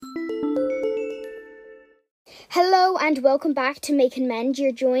Hello and welcome back to Make and Mend.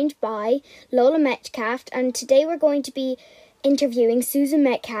 You're joined by Lola Metcalf, and today we're going to be interviewing Susan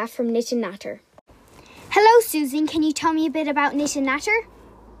Metcalf from Knit and Natter. Hello Susan, can you tell me a bit about Knit and Natter?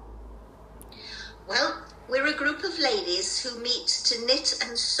 Well, we're a group of ladies who meet to knit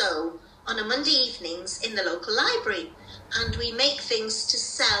and sew on a Monday evenings in the local library, and we make things to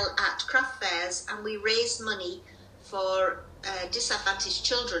sell at craft fairs, and we raise money for disadvantaged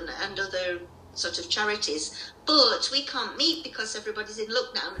children and other sort of charities. But we can't meet because everybody's in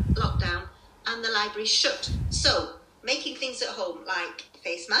lockdown and the library's shut. So making things at home like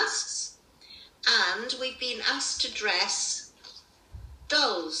face masks, and we've been asked to dress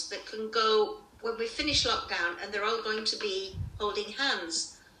dolls that can go when we finish lockdown, and they're all going to be holding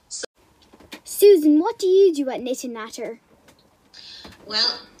hands. So, Susan, what do you do at Knit and Natter?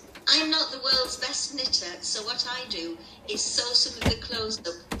 Well, I'm not the world's best knitter, so what I do is sew some of the clothes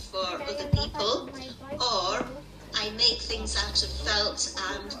up for other people, or I make things out of felt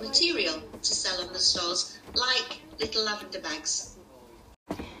and material to sell on the stalls, like little lavender bags.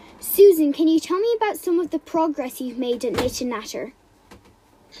 Susan, can you tell me about some of the progress you've made at Knit and Natter?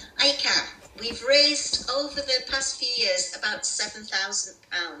 I can. We've raised over the past few years about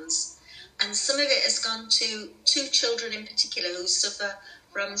 £7,000, and some of it has gone to 2 children in particular who suffer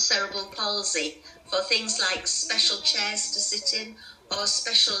from cerebral palsy, for things like special chairs to sit in or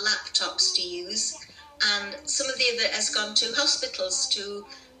special laptops to use, and some of the other has gone to hospitals, to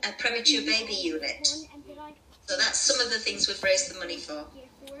a premature baby unit. So that's some of the things we've raised the money for.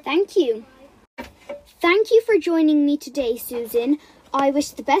 Thank you. Thank you for joining me today, Susan. I wish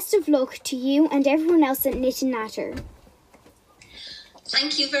the best of luck to you and everyone else at Knit and Natter.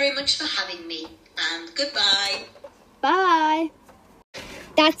 Thank you very much for having me, and goodbye. Bye.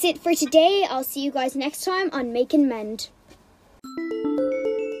 That's it for today. I'll see you guys next time on Make and Mend.